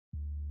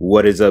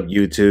What is up,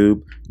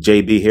 YouTube?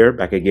 JB here,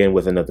 back again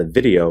with another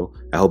video.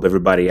 I hope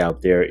everybody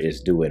out there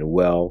is doing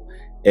well.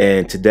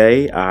 And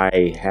today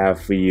I have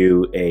for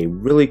you a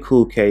really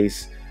cool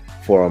case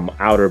from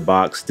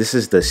Otterbox. This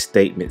is the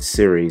Statement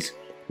series.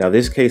 Now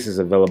this case is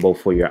available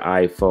for your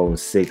iPhone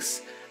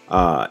 6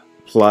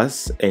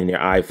 Plus and your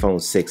iPhone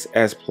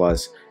 6s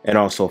Plus, and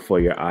also for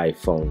your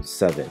iPhone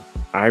 7.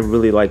 I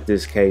really like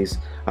this case.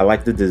 I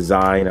like the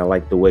design. I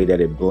like the way that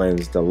it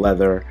blends the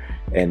leather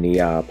and the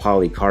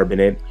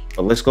polycarbonate.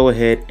 But let's go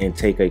ahead and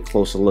take a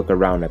closer look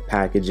around the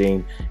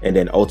packaging and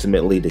then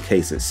ultimately the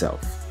case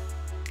itself.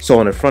 So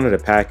on the front of the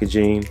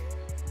packaging,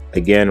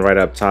 again, right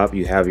up top,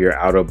 you have your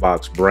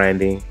Otterbox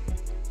branding.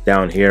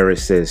 Down here it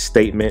says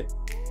Statement,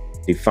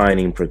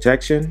 defining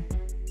protection.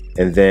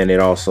 And then it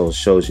also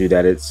shows you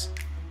that it's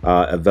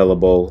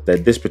available,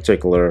 that this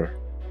particular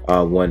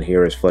one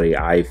here is for the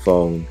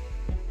iPhone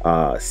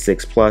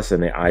 6 Plus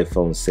and the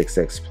iPhone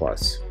 6s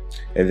Plus.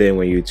 And then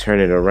when you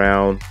turn it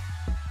around,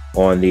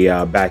 on the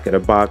back of the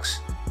box,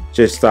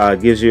 just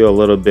gives you a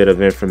little bit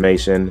of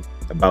information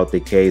about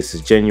the case.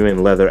 It's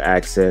genuine leather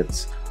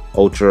accents,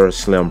 ultra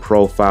slim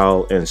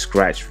profile, and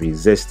scratch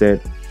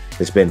resistant.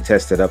 It's been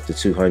tested up to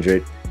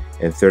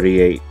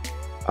 238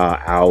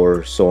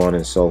 hours, so on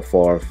and so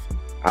forth.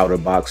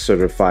 Otterbox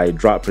certified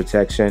drop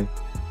protection,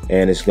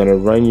 and it's going to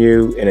run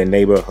you in a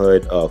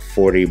neighborhood of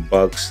 40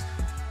 bucks.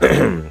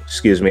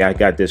 Excuse me, I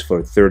got this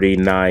for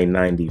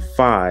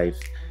 $39.95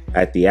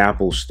 at the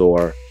Apple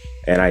store.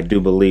 And I do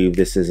believe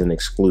this is an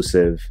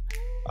exclusive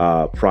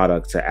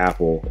product to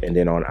Apple, and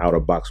then on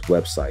Otterbox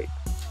website.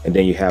 And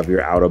then you have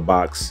your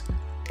Otterbox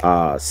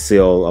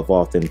seal of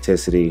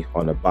authenticity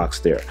on the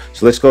box there.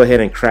 So let's go ahead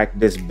and crack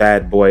this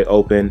bad boy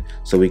open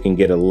so we can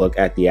get a look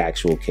at the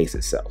actual case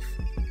itself.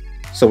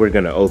 So we're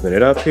going to open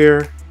it up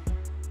here,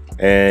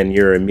 and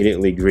you're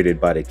immediately greeted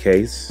by the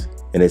case.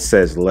 And it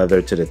says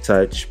leather to the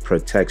touch,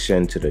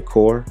 protection to the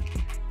core.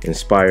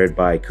 Inspired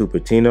by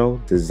Cupertino,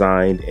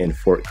 designed in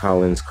Fort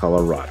Collins,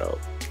 Colorado.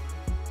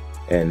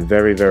 And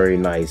very, very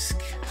nice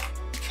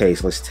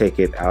case. Let's take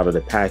it out of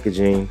the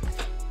packaging.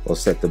 We'll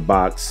set the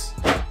box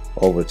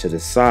over to the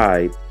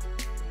side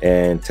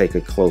and take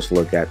a close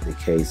look at the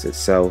case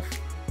itself.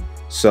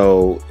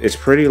 So it's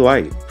pretty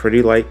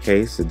light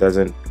case. It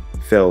doesn't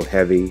feel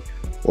heavy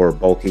or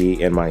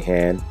bulky in my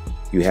hand.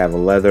 You have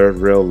leather,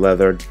 real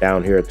leather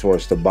down here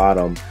towards the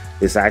bottom.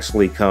 This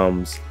actually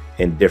comes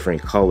in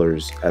different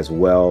colors as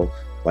well,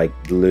 like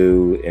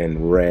blue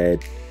and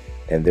red,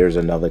 and there's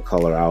another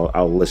color.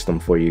 I'll list them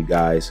for you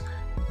guys.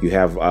 You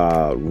have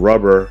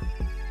rubber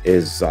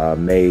is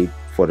made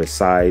for the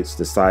sides.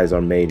 The sides are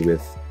made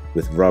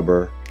with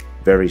rubber,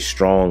 very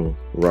strong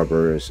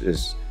rubber.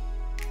 Is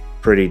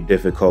pretty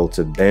difficult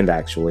to bend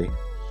actually.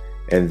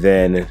 And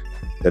then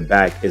the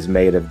back is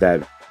made of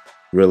that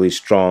really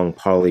strong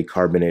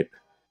polycarbonate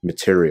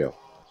material.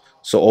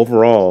 So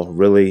overall,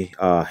 really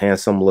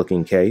handsome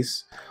looking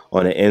case.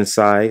 On the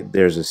inside,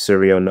 there's a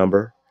serial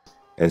number,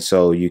 and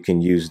so you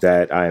can use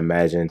that, I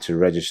imagine, to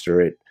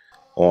register it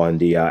on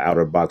the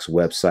Otterbox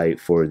website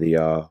for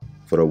the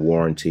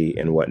warranty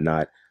and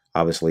whatnot.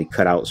 Obviously,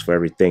 cutouts for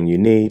everything you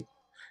need.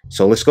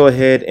 So let's go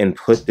ahead and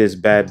put this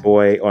bad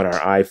boy on our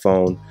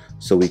iPhone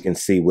so we can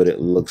see what it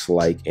looks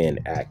like in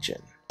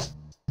action.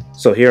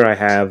 So here I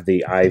have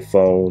the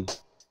iPhone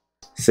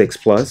 6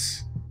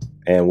 Plus,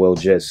 and we'll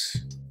just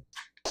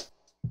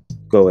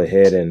go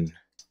ahead and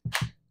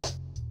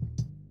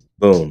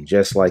boom,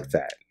 just like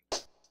that.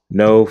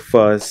 No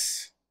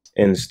fuss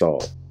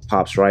install.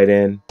 Pops right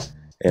in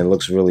and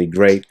looks really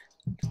great.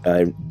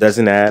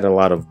 Doesn't add a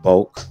lot of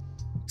bulk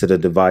to the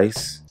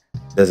device.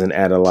 Doesn't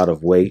add a lot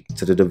of weight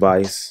to the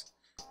device.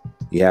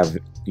 You have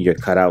your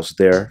cutouts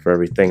there for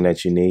everything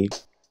that you need.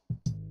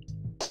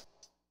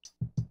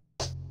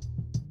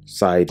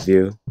 Side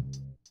view.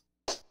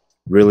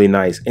 Really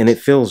nice, and it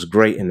feels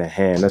great in the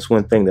hand. That's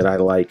one thing that I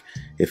like.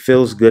 It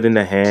feels good in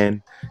the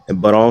hand,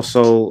 but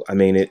also, I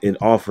mean, it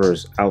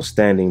offers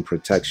outstanding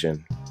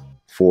protection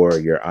for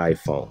your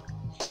iPhone.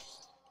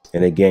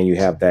 And again, you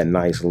have that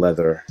nice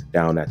leather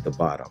down at the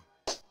bottom.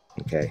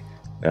 Okay,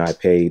 and I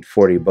paid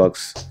 40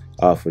 bucks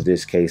for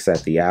this case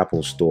at the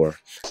Apple store.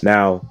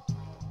 Now,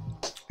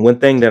 one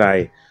thing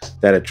that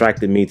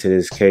attracted me to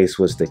this case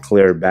was the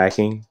clear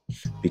backing,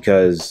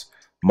 because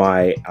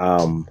my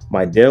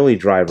daily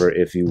driver,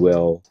 if you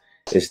will,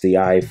 is the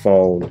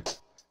iPhone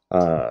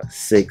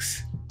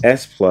 6s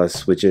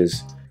Plus, which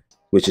is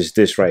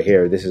this right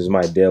here. This is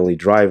my daily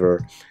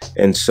driver.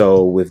 And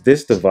so with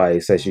this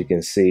device, as you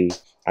can see,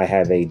 I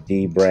have a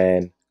D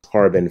brand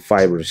carbon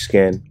fiber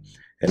skin,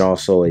 and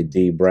also a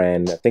D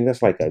brand, I think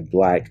that's like a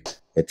black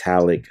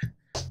metallic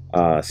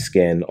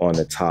skin on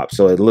the top.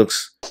 So it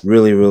looks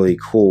really, really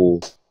cool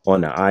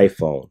on the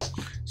iPhone.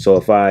 So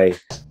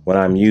when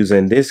I'm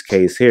using this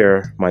case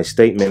here, my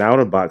Statement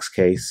Otterbox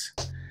case,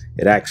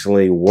 it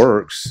actually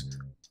works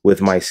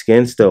with my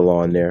skin still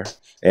on there.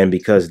 And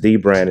because D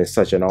brand is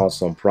such an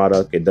awesome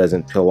product, it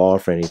doesn't peel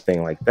off or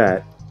anything like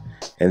that.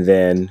 And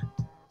then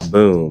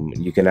boom,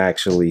 you can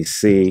actually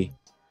see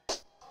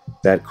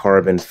that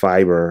carbon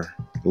fiber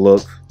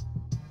look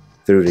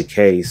through the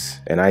case,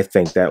 and I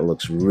think that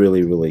looks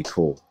really, really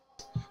cool.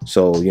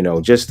 So, you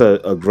know, just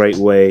a great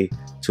way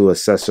to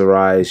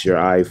accessorize your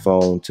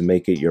iPhone to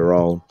make it your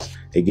own.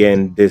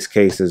 Again, this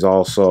case is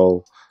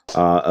also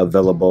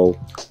available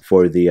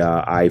for the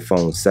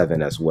iPhone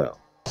 7 as well.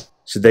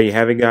 So there you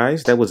have it,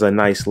 guys. That was a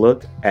nice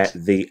look at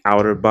the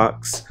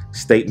Otterbox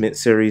Statement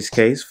Series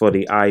case for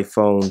the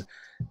iPhone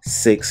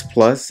 6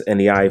 Plus and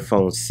the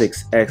iPhone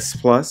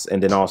 6X Plus,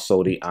 and then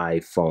also the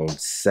iPhone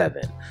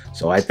 7.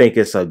 So I think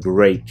it's a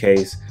great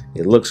case.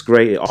 It looks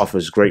great. It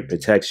offers great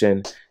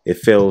protection. It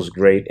feels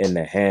great in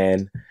the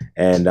hand.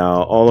 And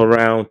all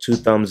around, 2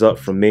 thumbs up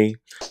from me.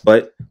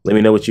 But let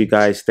me know what you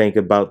guys think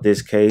about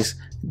this case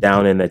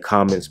down in the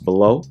comments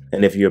below.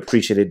 And if you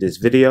appreciated this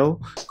video,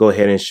 go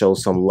ahead and show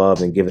some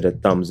love and give it a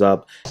thumbs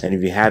up. And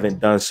if you haven't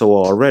done so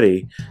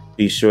already,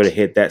 be sure to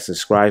hit that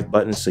subscribe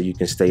button so you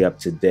can stay up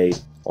to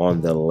date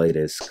on the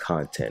latest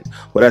content.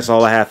 Well, that's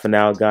all I have for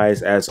now,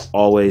 guys. As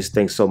always,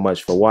 thanks so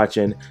much for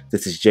watching.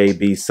 This is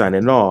JB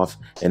signing off,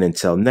 and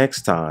until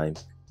next time,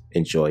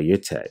 enjoy your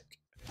tech.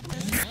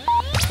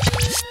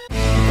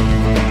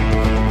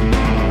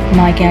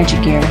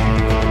 MiGadgetGear.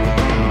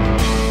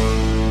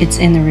 It's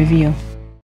in the review.